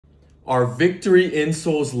Are Vktry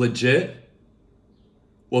Insoles legit?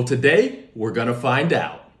 Well, today we're gonna find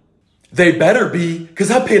out. They better be,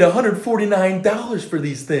 because I paid $149 for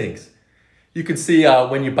these things. You can see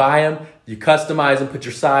when you buy them, you customize them, put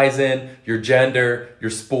your size in, your gender,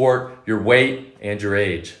 your sport, your weight, and your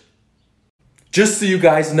age. Just so you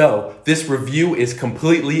guys know, this review is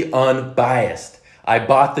completely unbiased. I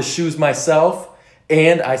bought the shoes myself,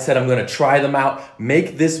 and I said I'm gonna try them out,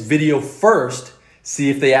 make this video first,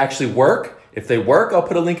 see if they actually work. If they work, I'll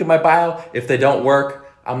put a link in my bio. If they don't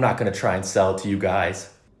work, I'm not gonna try and sell it to you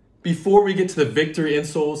guys. Before we get to the Vktry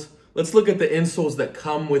insoles, let's look at the insoles that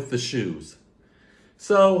come with the shoes.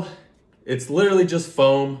 So, it's literally just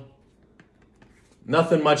foam,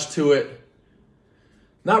 nothing much to it,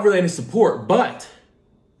 not really any support, but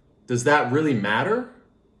does that really matter?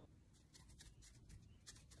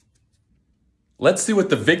 Let's see what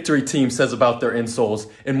the Vktry team says about their insoles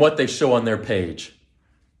and what they show on their page.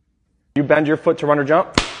 You bend your foot to run or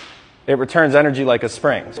jump, it returns energy like a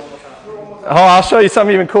spring. Oh, I'll show you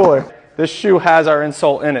something even cooler. This shoe has our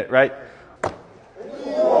insole in it, right?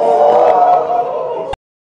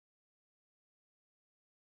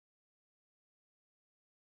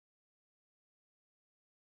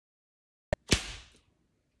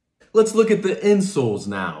 Let's look at the insoles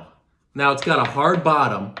now. Now it's got a hard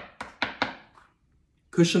bottom,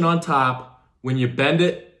 cushion on top. When you bend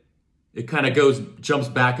it, it kind of jumps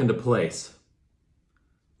back into place.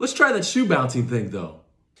 Let's try that shoe bouncing thing though.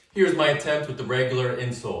 Here's my attempt with the regular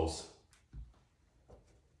insoles.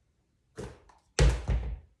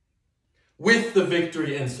 With the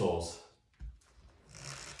Vktry insoles.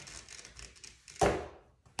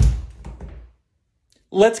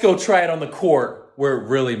 Let's go try it on the court where it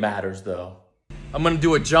really matters though. I'm gonna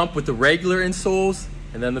do a jump with the regular insoles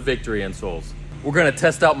and then the Vktry insoles. We're gonna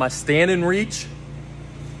test out my stand and reach.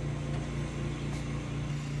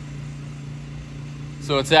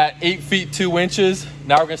 So it's at 8 feet 2 inches.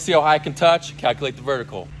 Now we're gonna see how high I can touch, calculate the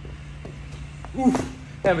vertical. Ooh,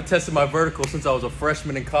 I haven't tested my vertical since I was a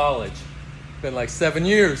freshman in college. Been like 7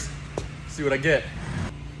 years. See what I get.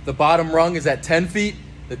 The bottom rung is at 10 feet,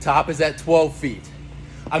 the top is at 12 feet.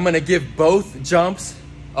 I'm gonna give both jumps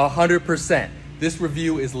 100%. This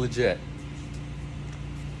review is legit.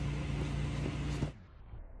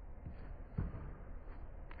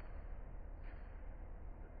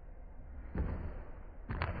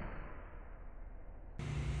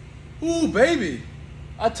 Ooh, baby,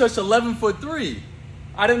 I touched 11'3".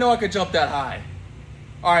 I didn't know I could jump that high.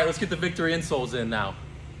 All right, let's get the Vktry insoles in now.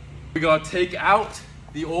 We're gonna take out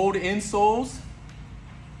the old insoles,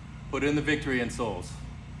 put in the Vktry insoles.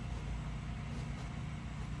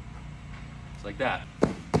 Just like that.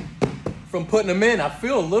 From putting them in, I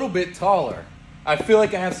feel a little bit taller. I feel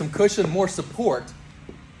like I have some cushion, more support.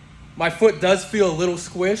 My foot does feel a little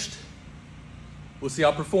squished. We'll see how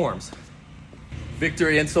it performs.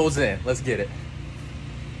 Vktry insoles in, let's get it.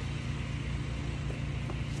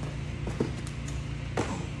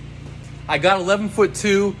 I got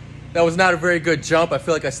 11'2". That was not a very good jump. I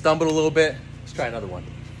feel like I stumbled a little bit. Let's try another one.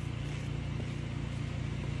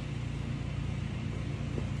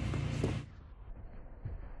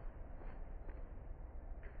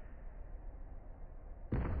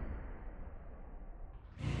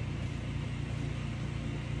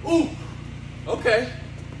 Ooh, okay.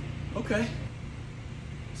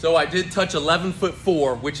 So I did touch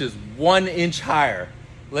 11'4", which is 1 inch higher.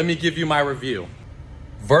 Let me give you my review.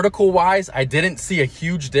 Vertical wise, I didn't see a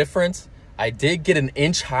huge difference. I did get 1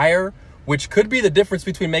 inch higher, which could be the difference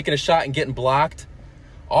between making a shot and getting blocked.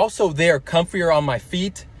 Also, they are comfier on my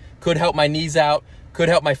feet, could help my knees out, could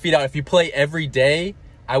help my feet out. If you play every day,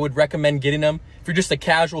 I would recommend getting them. If you're just a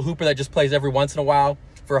casual hooper that just plays every once in a while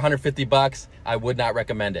for 150 bucks, I would not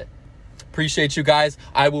recommend it. Appreciate you guys.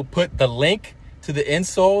 I will put the link to the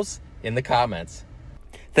insoles in the comments.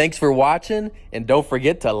 Thanks for watching, and don't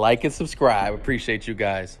forget to like and subscribe. Appreciate you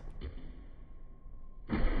guys.